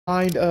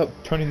Lined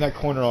up, turning that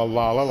corner, all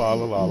la la la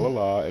la la la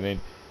la, and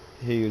then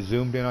he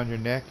zoomed in on your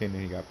neck, and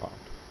then he got popped.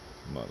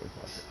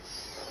 Motherfucker.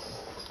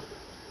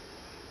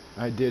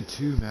 I did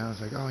too, man. I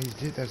was like, oh, he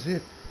did. That's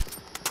it.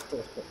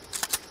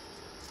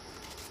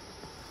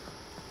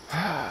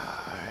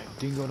 Alright,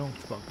 Dingo, don't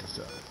fuck this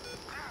up.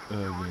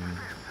 Again.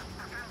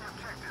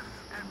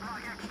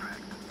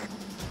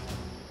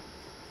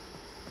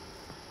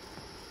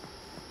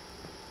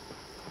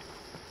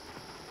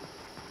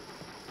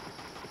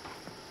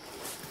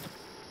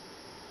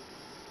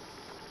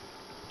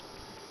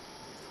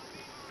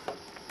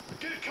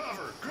 Get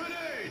cover!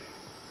 Grenade!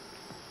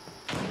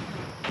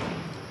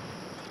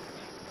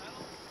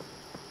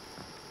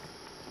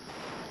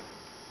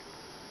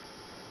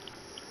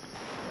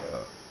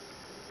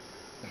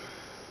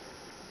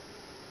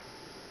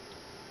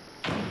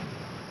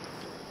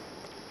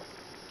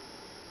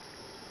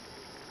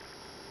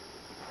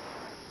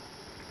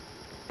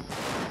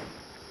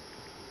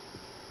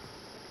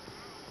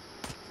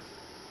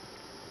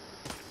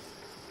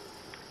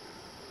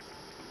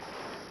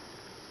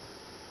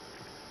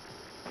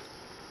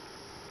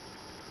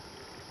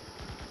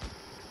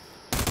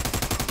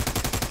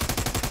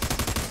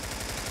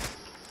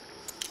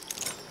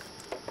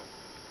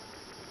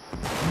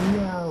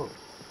 No.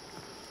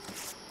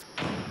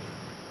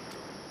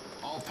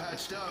 All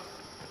patched up.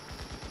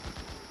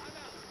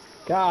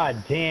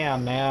 God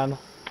damn, man.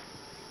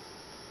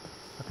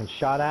 Fucking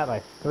shot at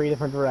by 3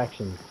 different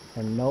directions.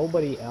 And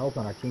nobody else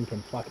on our team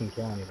can fucking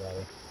kill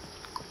anybody.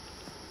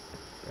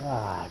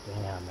 God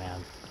damn,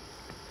 man.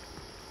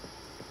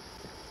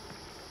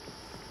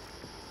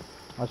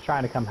 I was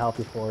trying to come help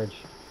you, Forge.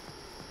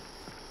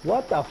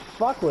 What the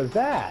fuck was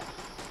that?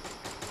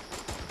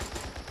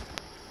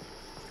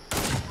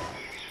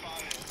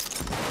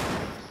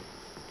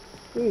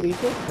 Dude, he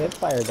just hip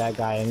fired that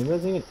guy and he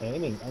wasn't even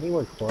aiming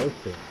anywhere close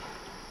to it.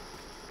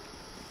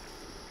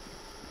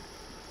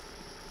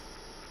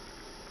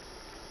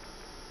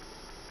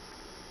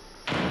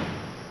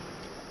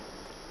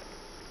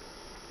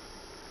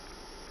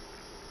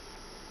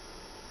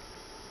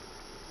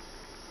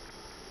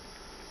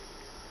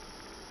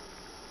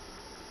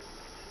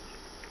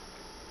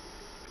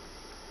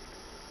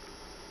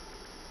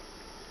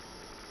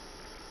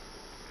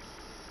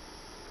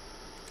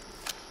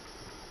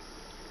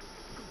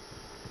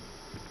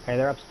 Hey,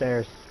 they're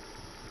upstairs.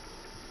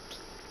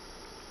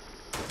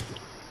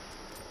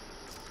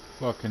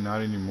 Fucking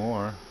not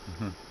anymore.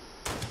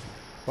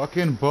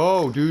 Fucking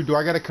Bo, dude. Do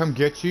I gotta come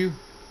get you?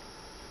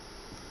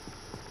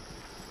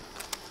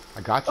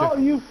 I gotcha. Oh,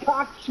 you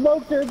cock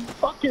smoker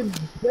fucking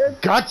bitch!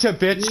 Gotcha,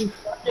 bitch.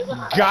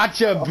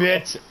 Gotcha,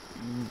 bitch.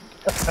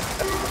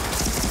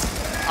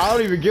 I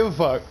don't even give a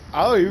fuck.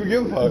 I don't even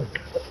give a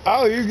fuck. I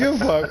don't even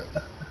give a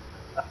fuck.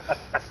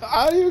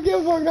 I don't even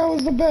give a fuck. That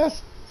was the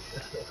best.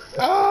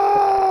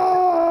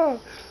 Ah!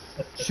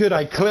 Should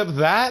I clip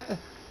that?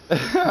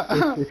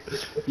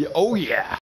 Yeah, oh yeah.